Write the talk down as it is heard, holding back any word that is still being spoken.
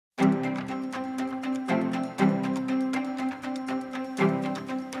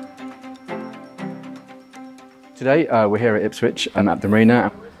Today we're here at Ipswich and at the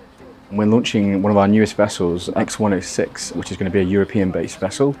marina. We're launching one of our newest vessels, X-106, which is going to be a European-based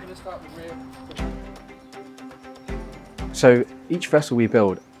vessel. So each vessel we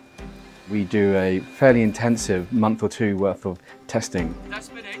build, we do a fairly intensive month or two worth of testing,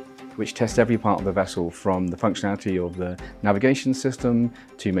 which tests every part of the vessel, from the functionality of the navigation system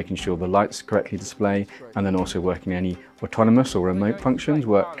to making sure the lights correctly display, and then also working any autonomous or remote functions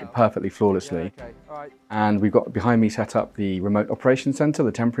work perfectly flawlessly. And we've got behind me set up the remote operations centre,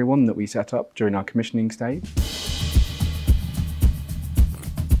 the temporary one that we set up during our commissioning stage.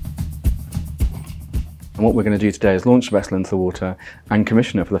 And what we're going to do today is launch the vessel into the water and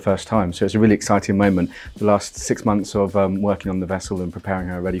commission her for the first time. So it's a really exciting moment, the last 6 months of working on the vessel and preparing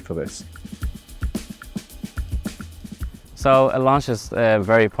her ready for this. So a launch is a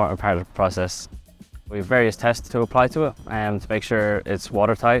very important part of the process. We have various tests to apply to it to make sure it's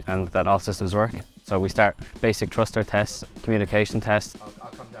watertight and that all systems work. So we start basic thruster tests, communication tests.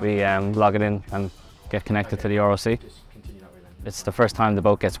 We log it in and get connected to the ROC. It's the first time the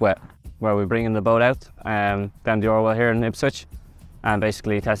boat gets wet, where we bring in the boat out down the Orwell here in Ipswich, and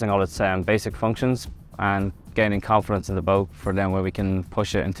basically testing all its basic functions and gaining confidence in the boat for then where we can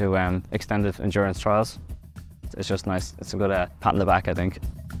push it into extended endurance trials. It's just nice. It's a good pat on the back, I think.